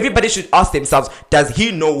worth. Everybody should ask themselves, does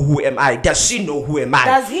he know who am I? Does she know who am I?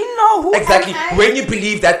 Does he know who exactly. am I? When you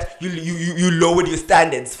believe that you lowered your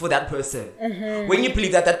standards for that person. When you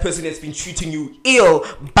believe that that person has been treating you ill,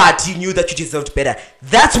 but you knew that you deserved better.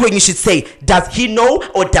 That's when you should say, does he know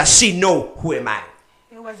or does she know who am I?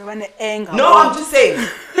 It was one anger. No, I'm just saying.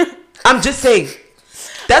 I'm just saying.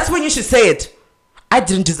 That's when you should say it. I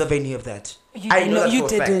didn't deserve any of that. I know that you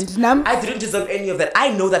for a didn't. fact. I didn't deserve any of that. I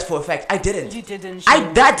know that for a fact. I didn't. You didn't.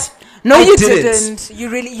 No, you didn't. You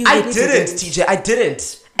really didn't. TJ, I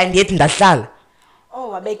didn't. And yet ndahlala. Oh,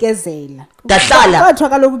 wabekezela. Ndahlala. Kwathi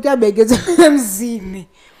kaloku kuyabekezela emzini.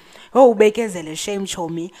 Oh, ubekezele, shame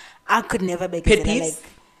Chomi. I could never bekezela. Pet peeves? Like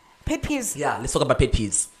pet peeves. Yeah, let's talk about pet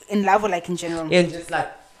peeves. In love or like in general? In just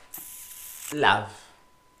like love.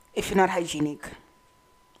 If you're not hygienic.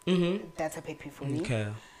 That's a pet peeve for me. Okay.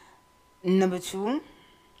 Number 2.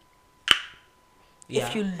 Yeah.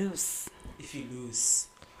 If you lose.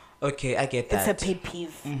 Okay, I get that. It's a pet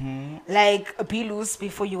peeve. Like, be loose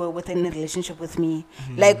before you were within a relationship with me.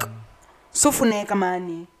 Like, sufuneka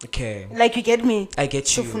mani. Okay. Like, you get me? I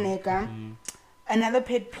get you. Sufuneka. Another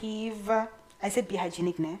pet peeve. I said be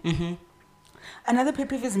hygienic, ne? Another pet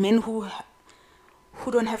peeve is men who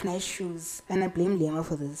don't have nice shoes, and I blame Liama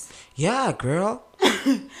for this. Yeah, girl.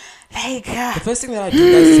 Like, the first thing that I do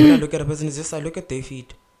guys, when I look at a person is just I look at their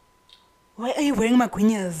feet. Why are you wearing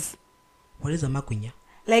maquinas? What is a maquinya?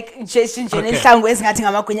 Like, just in general, why are you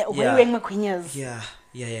wearing maquinas? Yeah,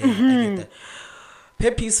 I get that.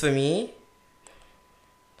 Pet peeves for me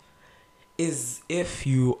is if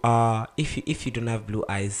you don't have blue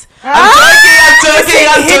eyes. I'm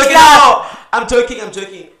joking.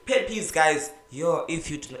 Pet peeves, guys. If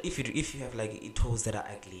you have like toes that are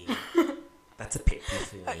ugly, that's a pet peeve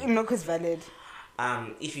for me. No, cause valid.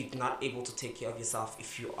 If you're not able to take care of yourself,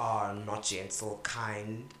 if you are not gentle,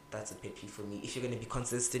 kind, that's a pet peeve for me. If you're gonna be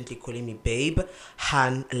consistently calling me babe,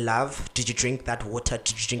 han, love, did you drink that water?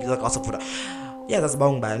 Did you drink that glass of water? Yeah, that's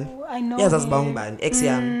bang ban. I know. Yeah, that's bang ban.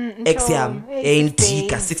 Exam. Ain't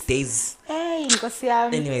 6 days. Hey,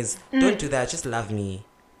 anyways, don't do that. Just love me.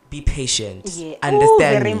 Be patient. Yeah.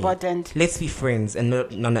 Understand very me. important. Let's be friends and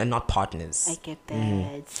not partners. I get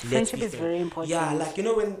that. Friendship is very important. Yeah, like you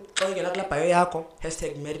know when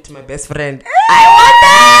hashtag married to my best friend. I want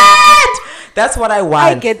that. That's what I want.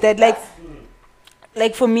 I get that.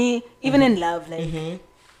 Like for me, even in love, like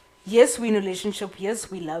yes, we're in a relationship.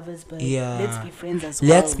 Yes, we lovers, but let's be friends as well.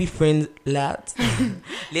 Let's be friends, lads.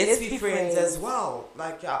 Let's be friends as well.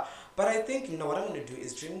 Like yeah. But I think what I'm gonna do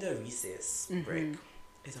is during the recess break.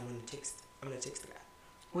 Is I'm gonna text the guy.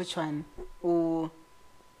 Which one? O.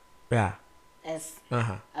 Yeah. S.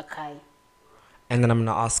 Okay. And then I'm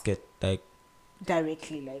gonna ask it like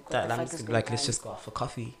directly, like what the fuck is going on? Let's just go out for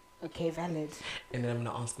coffee. Okay, valid. And then I'm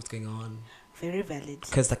gonna ask what's going on. Very valid.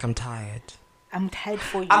 Because like I'm tired. I'm tired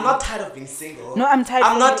for you. I'm not tired of being single. No, I'm tired.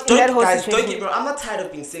 I'm not. Don't get me wrong. I'm not tired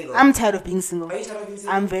of being single. I'm tired of being single. Are you tired of being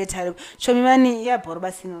single? I'm very tired of. Show me money. Yeah,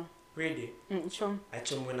 borba single. Really? Show. I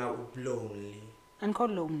told when I was lonely. I'm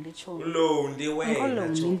called lonely. Show. Lonely way. I'm called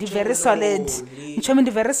lonely. Very solid. Show me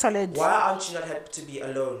the very solid. Why aren't you not happy to be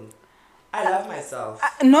alone? I love myself.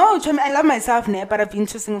 No, Chomi, I love myself, ne, but I've been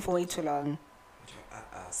too single for way too long.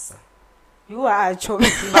 You are Chomi.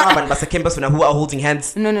 Who are holding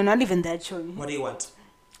hands? No, not even that, Chomi. What do you want?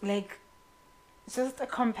 Like, just a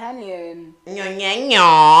companion.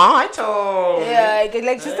 I told. Yeah,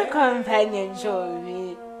 like just a companion,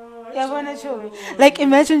 Chomi. Yeah, wanna show me. Like,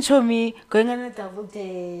 imagine Chomi going on a double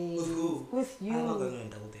date. With who? With you. I'm not going on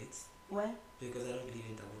double dates. What? Because I don't believe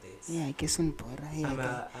in double dates. Yeah, I guess on Bora. Yeah, I'm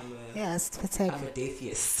a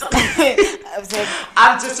daytheist. I was like,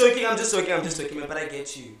 I'm just joking, man, but I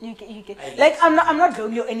get you. You get. Like, I'm not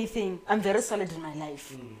lonely or anything. I'm very solid in my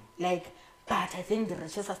life. Like, but I think the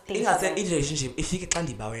richest are things. I said in relationship, if you get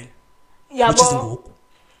candy bawel, yeah, which is ngoku.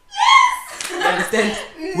 You understand?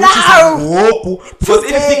 No! Because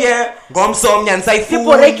if you get gomsomnya and say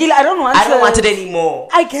people regular, I don't want it anymore.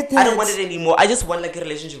 I get that. I don't want it anymore. I just want like a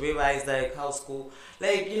relationship where it's like house school.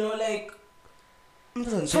 Like, you know, like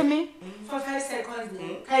for me, for 5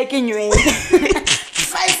 seconds, I can you in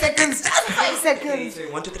 5 seconds, just 5 seconds.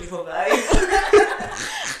 Okay, 1, 2, 3, 4, 5.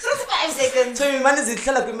 Just 5 seconds. So man is it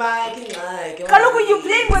like my Kaloku, you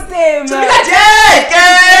playing with them.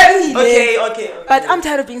 Okay. But I'm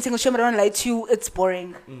tired of being single. Shame, I don't lie to you. It's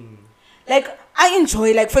boring. Like, I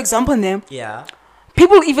enjoy, like, for example, them. Yeah.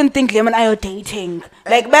 People even think Liam and I are dating.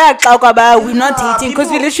 Like, we're not dating because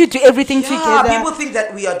we literally do everything together. People think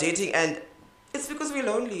that we are dating and it's because we're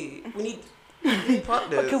lonely. We need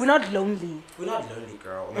partners. Okay, we're not lonely. We're not lonely,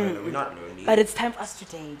 girl. No, we're not lonely. But it's time for us to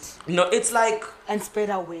date. No, it's like... And spread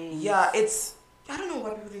our wings. Yeah, it's... I don't know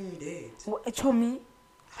why people think we date. Chomi,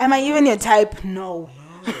 am I even your type? No.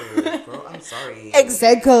 No, girl, I'm sorry.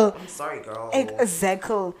 Exactly. I'm sorry, girl.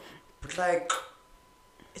 Exactly. But like,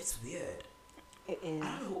 it's weird. It is. I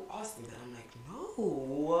don't know who asked me that. I'm like,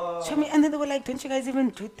 no. Chomi, and then they were like, don't you guys even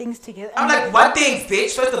do things together? I'm like, what things,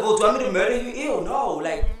 bitch? First of all, do you want me to murder you? Ew, no.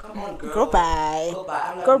 Like, come on, girl. Go bye.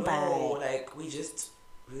 I'm like, Go no. bye. Like, we just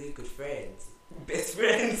really good friends. Best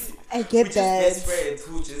friends. I get We're that. Just best friends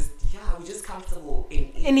who just, we're just comfortable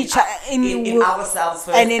in ourselves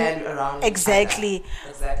first and around exactly. each other.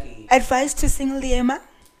 Exactly. Advice to single Liema?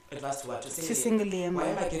 Advice to what? To single Liema. Why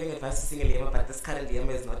am I giving advice to single Liema, but this current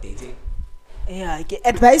Liema is not dating? Yeah, I get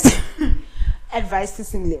advice. Advice to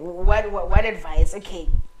single Liema. What advice? Okay.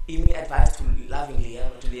 You mean advice to loving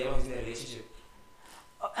Liema, to Liema who's in a relationship?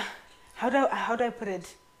 How do I put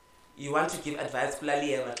it? You want to give advice to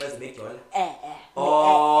Liema, advice to make you yes.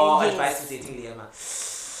 Advice to dating Liema.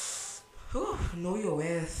 Know your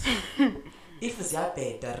worth. If it's your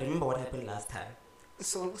bed, remember what happened last time.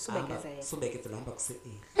 So big it's a number.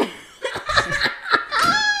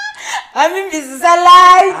 I mean, this is a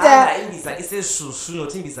light.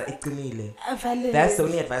 That's the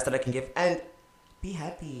only advice that I can give. And be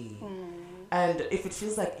happy. And if it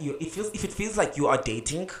feels like you are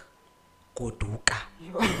dating, go duka.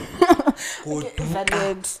 Go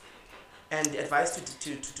duka. And the advice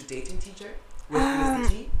to dating teacher with Mr.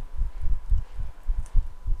 G?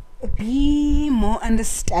 Be more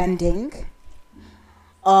understanding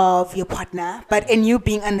of your partner, but in you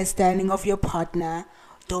being understanding of your partner,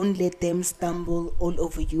 don't let them stumble all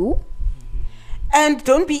over you. And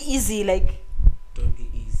don't be easy, like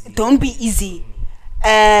don't be easy.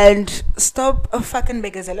 And stop fucking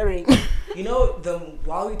begazzling. You know,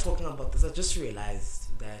 while we're talking about this, I just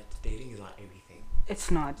realized that dating is not everything.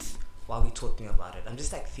 It's not. While we're talking about it, I'm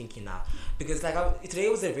just like thinking now, because like today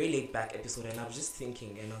was a very laid back episode, and I was just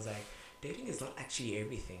thinking, and I was like, dating is not actually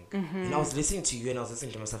everything. And I was listening to you, and I was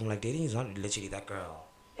listening to myself. I'm like, dating is not literally that, girl.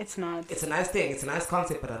 It's not. It's a nice thing. It's a nice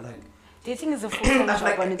concept, but I like dating is a full-time job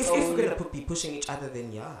like, on its if own. we're gonna be pushing each other,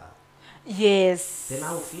 then yeah. Yes. Then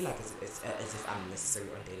I will feel like as if I'm necessary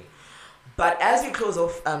on dating. But as we close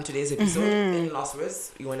off today's episode, any last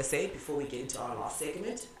words you want to say before we get into our last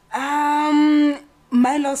segment?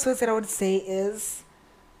 My last words that I would say is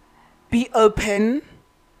be open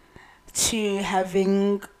to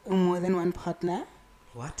having more than one partner.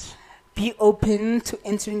 What? Be open to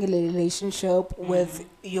entering a relationship with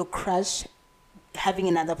your crush having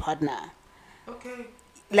another partner. Okay.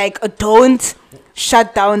 Like, don't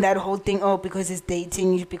shut down that whole thing. Oh, because he's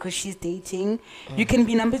dating, because she's dating. You can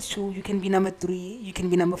be number 2, you can be number 3, you can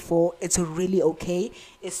be number 4. It's really okay.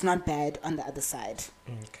 It's not bad on the other side.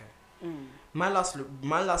 Okay. My last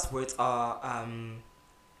words are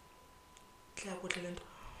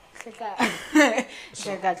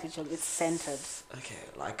it's centered. Okay,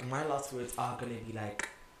 like my last words are gonna be like,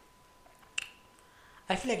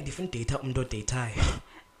 I feel like different data.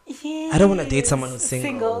 Yes. I don't want to date someone who's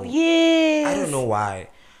single. Yes. I don't know why.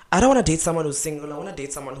 I don't want to date someone who's single. I want to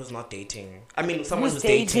date someone who's not dating. I mean, someone who's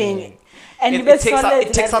dating. And it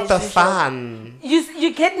takes out the fun.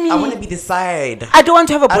 You get me? I want to be the side. I don't want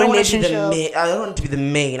to have a I don't relationship. I don't want to be the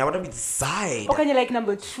main. I want to be the side. Or can you like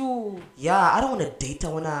number 2? Yeah, I don't want to date. I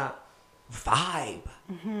want to vibe.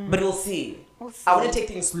 But we'll see. I want to take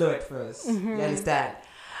things slow at 1st. You understand?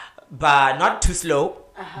 But not too slow,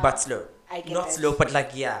 but slow. I get not that. slow, but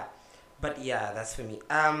like, yeah. But yeah, that's for me.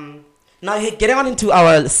 Now, getting on into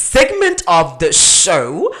our segment of the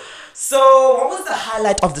show. So, what was the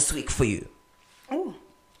highlight of this week for you? Oh,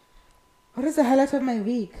 what is the highlight of my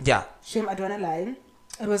week? Yeah. Shame, I don't want to lie.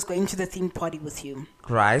 It was going to the theme party with you.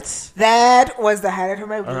 Right. That was the highlight of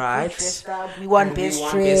my week. Right. We dressed up. We won best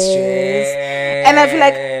Best dress. And I feel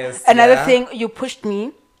like another thing, you pushed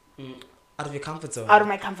me out of your comfort zone. out of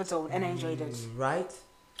my comfort zone, and I enjoyed it. Right.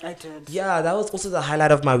 I did. Yeah, that was also the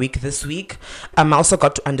highlight of my week this week. I also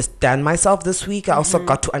got to understand myself this week. I also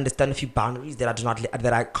got to understand a few boundaries that I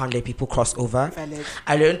can't let people cross over. Valid.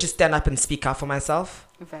 I learned to stand up and speak up for myself.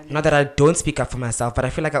 Valid. Not that I don't speak up for myself, but I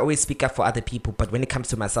feel like I always speak up for other people. But when it comes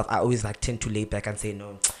to myself, I always like tend to lay back and say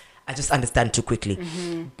no. I just understand too quickly.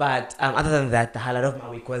 But other than that, the highlight of my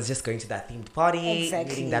week was just going to that themed party,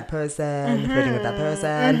 meeting that person, flirting with that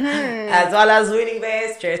person, as well as winning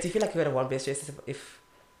best dress. Do you feel like you would have won best dress if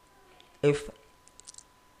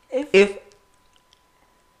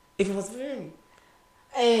it was me?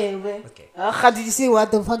 Okay. How did you see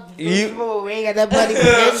what the fuck you were wearing at that party?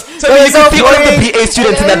 So you could see all of the BA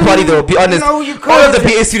students in that party, though. Be honest. No, you all of the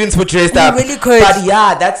BA students were dressed up. You really could. But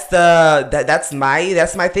yeah, that's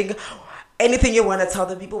my thing. Anything you want to tell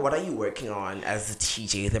the people? What are you working on as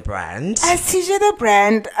TJ the brand? As TJ the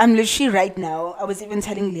brand, I'm literally right now. I was even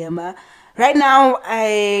telling Liama. Right now,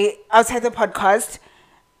 outside the podcast,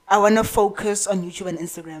 I want to focus on YouTube and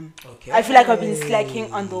Instagram. Okay. I feel like I've been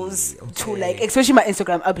slacking on those two, like, especially my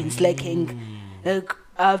Instagram. I've been slacking. Like,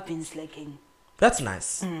 I've been slacking. That's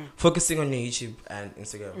nice. Focusing on your YouTube and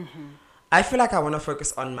Instagram. I feel like I want to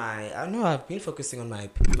focus on I've been focusing on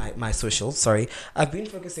my socials. Sorry. I've been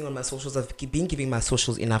focusing on my socials. I've been giving my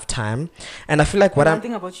socials enough time. And I feel like one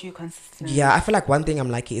thing about you consistently. Yeah, I feel like one thing I'm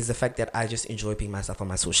lucky is the fact that I just enjoy being myself on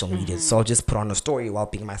my social media. So I'll just put on a story while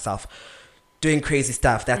being myself. Doing crazy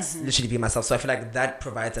stuff, that's literally being myself. So I feel like that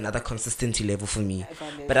provides another consistency level for me.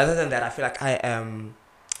 But other than that, I feel like I am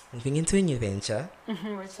moving into a new venture.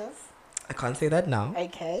 Which is? I can't say that now.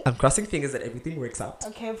 Okay. I'm crossing fingers that everything works out.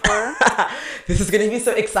 Okay, for this is going to be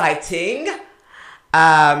so exciting.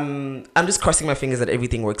 I'm just crossing my fingers that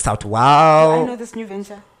everything works out well. Do I know this new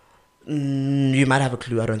venture? You might have a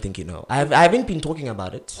clue. I don't think you know. I haven't been talking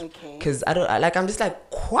about it. Okay. Because I'm just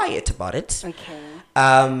like quiet about it. Okay.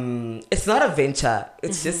 It's not a venture.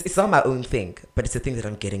 It's just, it's not my own thing, but it's a thing that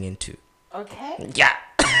I'm getting into. Okay. Yeah.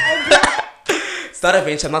 It's not a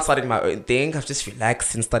venture. I'm not starting my own thing. I've just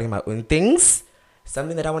relaxed and starting my own things.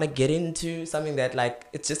 Something that I want to get into. Something that like,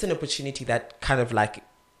 it's just an opportunity that kind of like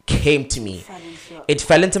came to me. It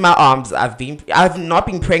fell into my arms. I've not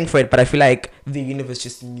been praying for it, but I feel like the universe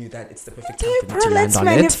just knew that it's the perfect time for me to land on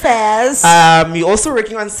manifest. it. You're also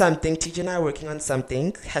working on something. TJ and I are working on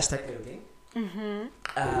something. #building.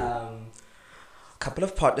 Couple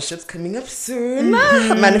of partnerships coming up soon.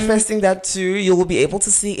 Manifesting that too. You will be able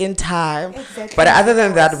to see in time. Exactly. But other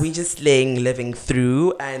than that, we just living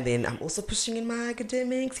through, and then I'm also pushing in my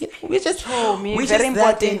academics. You know, very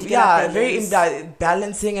important. Yeah, very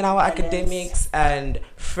balancing in our academics and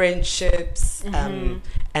friendships. And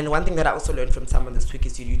one thing that I also learned from someone this week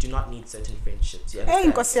is you do not need certain friendships. You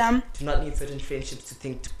understand? Do not need certain friendships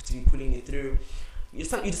to be pulling you through.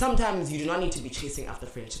 Sometimes you do not need to be chasing after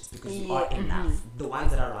friendships because you are enough. The ones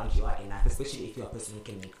that are around you are enough, especially if you're a person who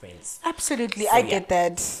can make friends. Absolutely, so, I get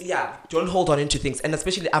that. Yeah, don't hold on into things. And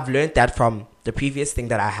especially I've learned that from the previous thing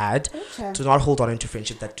that I had. Okay. To not hold on into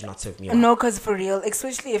friendships that do not serve me well. No, because for real,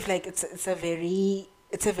 especially if like it's a very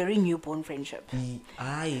newborn friendship.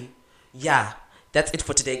 Yeah. That's it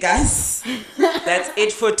for today, guys. That's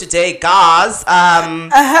it for today, guys.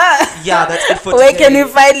 Yeah, that's it for today. Where can you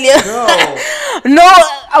find you? Girl. No,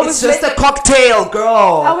 it's just a cocktail,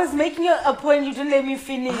 girl. I was making a point. You didn't let me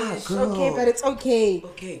finish. Okay, but it's okay.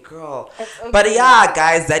 Okay, girl. Okay. But yeah,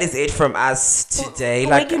 guys, that is it from us today.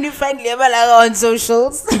 Where can you find Liama on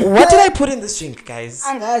socials? What did I put in this drink, guys?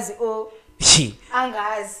 Angazi.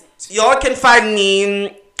 Angazi. Y'all can find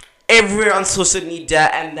me everywhere on social media,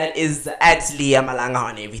 and that is at Leah Malanga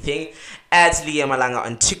on everything. At Leah Malanga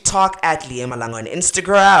on TikTok, at Leah Malanga on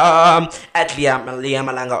Instagram, at Leah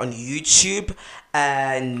Malanga on YouTube,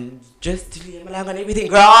 and just Leah Malanga on everything,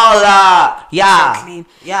 girl. Yeah. Exactly.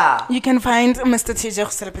 Yeah. You can find Mr. TJ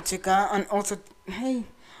Pachuka on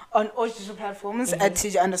on all digital platforms at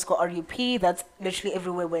TJ_RUP. That's literally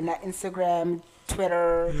everywhere. We're not Instagram,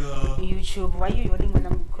 Twitter, YouTube. Why are you yelling when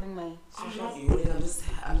I'm calling my socials?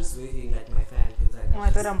 I'm just waiting like my fan. I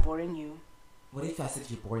thought I'm boring you. What if I said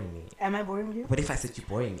you're boring me? Am I boring you? What if I said you're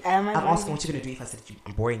boring me? I'm asking what you're gonna do if I said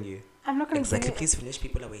I'm boring you. I'm not gonna exactly. Please finish.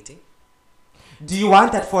 People are waiting. Do you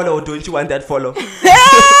want that follow or don't you want that follow?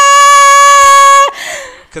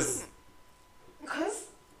 Because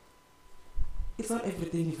it's not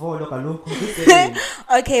everything you follow.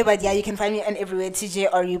 Okay, but yeah, you can find me on everywhere.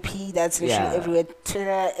 TJRUP. That's literally everywhere.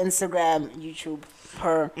 Twitter, Instagram, YouTube.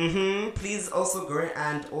 Please also go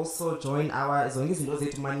and also join our as long as you know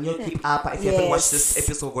that keep up. If you haven't watched this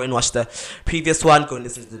episode, go and watch the previous one. Go and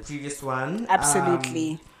listen to the previous one.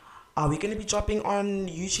 Absolutely. Are we going to be dropping on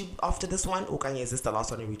YouTube after this one? Or is this the last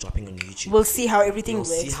one we're dropping on YouTube? We'll see how everything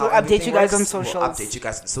works. We'll update you guys on socials. We'll update you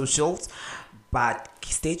guys on socials. But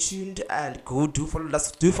stay tuned and go do follow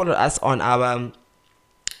us. Do follow us on our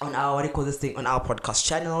what do you call this thing, on our podcast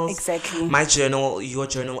channels. Exactly. My journal, your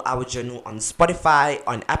journal, our journal on Spotify,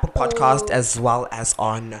 on Apple Podcast, as well as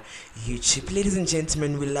on YouTube. Ladies and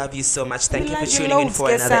gentlemen, we love you so much. Thank you for tuning in for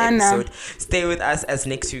another episode. Stay with us as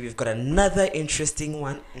next week we've got another interesting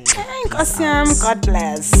one. Awesome. God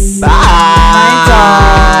bless. Bye.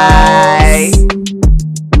 Bye.